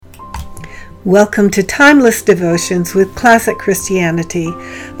Welcome to Timeless Devotions with Classic Christianity.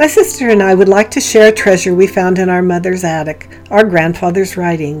 My sister and I would like to share a treasure we found in our mother's attic, our grandfather's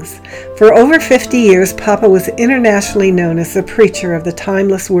writings. For over 50 years, Papa was internationally known as the preacher of the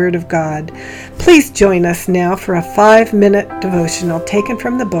timeless Word of God. Please join us now for a 5-minute devotional taken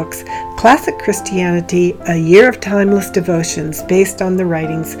from the books Classic Christianity, A Year of Timeless Devotions, based on the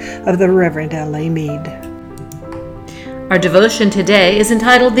writings of the Reverend L.A. Mead. Our devotion today is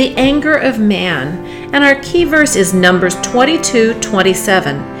entitled The Anger of Man, and our key verse is Numbers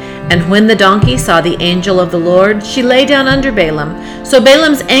 22:27. And when the donkey saw the angel of the Lord, she lay down under Balaam. So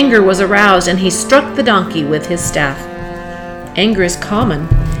Balaam's anger was aroused, and he struck the donkey with his staff. Anger is common,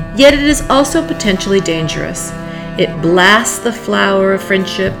 yet it is also potentially dangerous. It blasts the flower of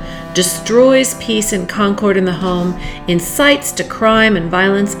friendship, destroys peace and concord in the home, incites to crime and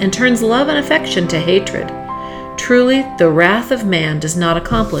violence, and turns love and affection to hatred. Truly, the wrath of man does not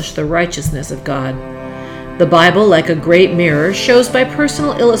accomplish the righteousness of God. The Bible, like a great mirror, shows by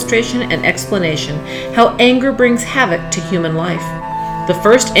personal illustration and explanation how anger brings havoc to human life. The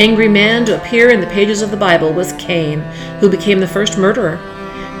first angry man to appear in the pages of the Bible was Cain, who became the first murderer.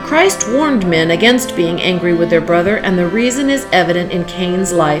 Christ warned men against being angry with their brother, and the reason is evident in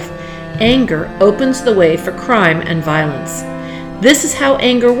Cain's life. Anger opens the way for crime and violence. This is how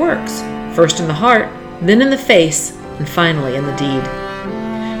anger works, first in the heart, then in the face, and finally in the deed.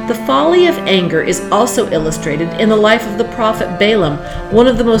 The folly of anger is also illustrated in the life of the prophet Balaam, one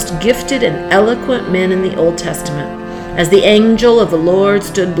of the most gifted and eloquent men in the Old Testament. As the angel of the Lord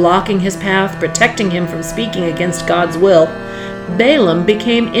stood blocking his path, protecting him from speaking against God's will, Balaam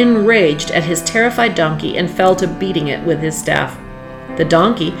became enraged at his terrified donkey and fell to beating it with his staff. The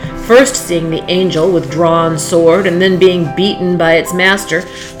donkey, first seeing the angel with drawn sword and then being beaten by its master,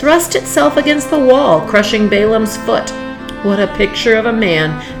 thrust itself against the wall, crushing Balaam's foot. What a picture of a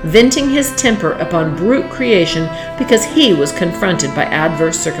man venting his temper upon brute creation because he was confronted by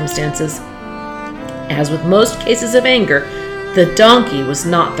adverse circumstances. As with most cases of anger, the donkey was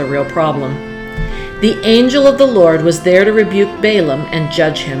not the real problem. The angel of the Lord was there to rebuke Balaam and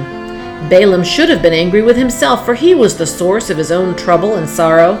judge him. Balaam should have been angry with himself, for he was the source of his own trouble and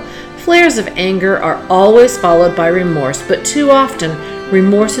sorrow. Flares of anger are always followed by remorse, but too often,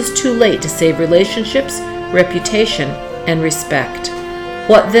 remorse is too late to save relationships, reputation, and respect.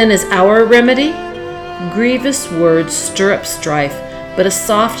 What then is our remedy? Grievous words stir up strife, but a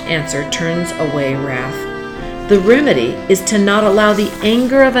soft answer turns away wrath. The remedy is to not allow the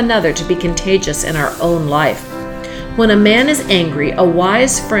anger of another to be contagious in our own life. When a man is angry, a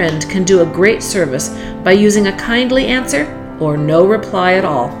wise friend can do a great service by using a kindly answer or no reply at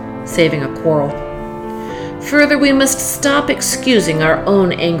all, saving a quarrel. Further, we must stop excusing our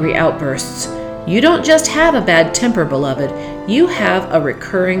own angry outbursts. You don't just have a bad temper, beloved. You have a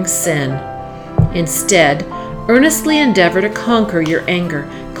recurring sin. Instead, earnestly endeavor to conquer your anger.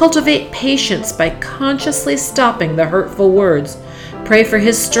 Cultivate patience by consciously stopping the hurtful words. Pray for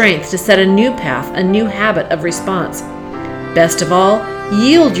his strength to set a new path, a new habit of response. Best of all,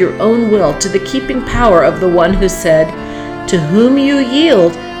 yield your own will to the keeping power of the one who said, "To whom you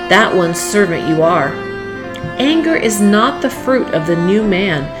yield, that one's servant you are." Anger is not the fruit of the new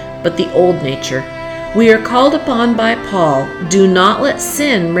man, but the old nature. We are called upon by Paul, "Do not let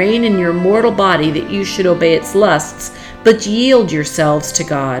sin reign in your mortal body that you should obey its lusts, but yield yourselves to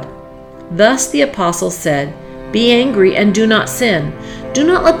God." Thus the apostle said, "Be angry and do not sin. Do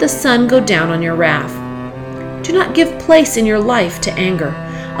not let the sun go down on your wrath." Do not give place in your life to anger.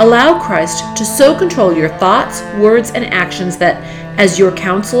 Allow Christ to so control your thoughts, words, and actions that, as your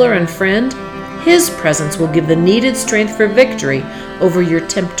counselor and friend, his presence will give the needed strength for victory over your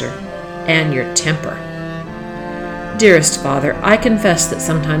tempter and your temper. Dearest Father, I confess that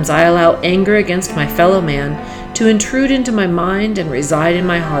sometimes I allow anger against my fellow man to intrude into my mind and reside in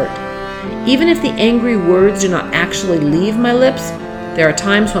my heart. Even if the angry words do not actually leave my lips, there are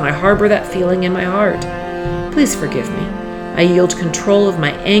times when I harbor that feeling in my heart. Please forgive me. I yield control of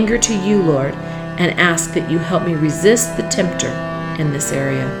my anger to you, Lord, and ask that you help me resist the tempter in this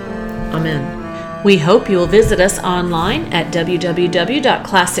area. Amen. We hope you will visit us online at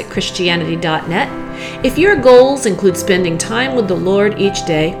www.classicchristianity.net. If your goals include spending time with the Lord each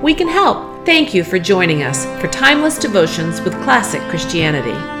day, we can help. Thank you for joining us for Timeless Devotions with Classic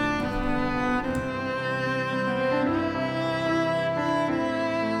Christianity.